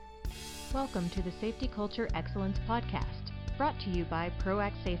Welcome to the Safety Culture Excellence Podcast, brought to you by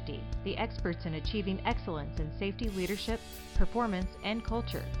ProAct Safety, the experts in achieving excellence in safety leadership, performance, and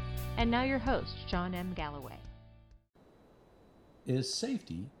culture. And now your host, John M. Galloway. Is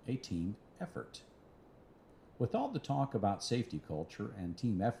safety a team effort? With all the talk about safety culture and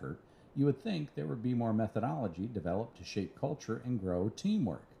team effort, you would think there would be more methodology developed to shape culture and grow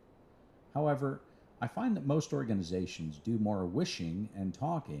teamwork. However, I find that most organizations do more wishing and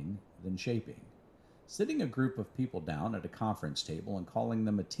talking than shaping. Sitting a group of people down at a conference table and calling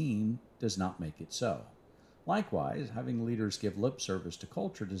them a team does not make it so. Likewise, having leaders give lip service to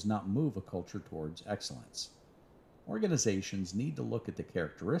culture does not move a culture towards excellence. Organizations need to look at the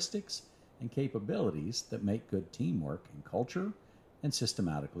characteristics and capabilities that make good teamwork and culture and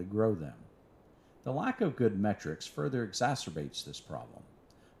systematically grow them. The lack of good metrics further exacerbates this problem.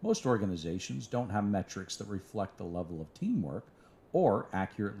 Most organizations don't have metrics that reflect the level of teamwork or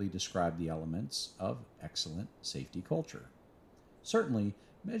accurately describe the elements of excellent safety culture. Certainly,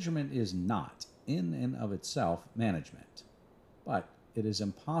 measurement is not, in and of itself, management. But it is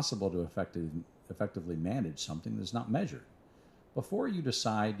impossible to effectively manage something that's not measured. Before you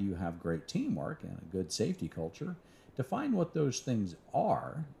decide you have great teamwork and a good safety culture, define what those things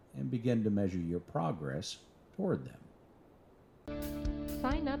are and begin to measure your progress toward them.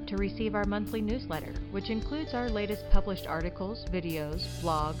 Sign up to receive our monthly newsletter, which includes our latest published articles, videos,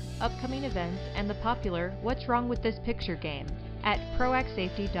 blog, upcoming events, and the popular What's Wrong with This Picture game at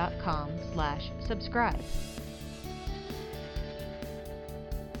proactsafety.com/subscribe.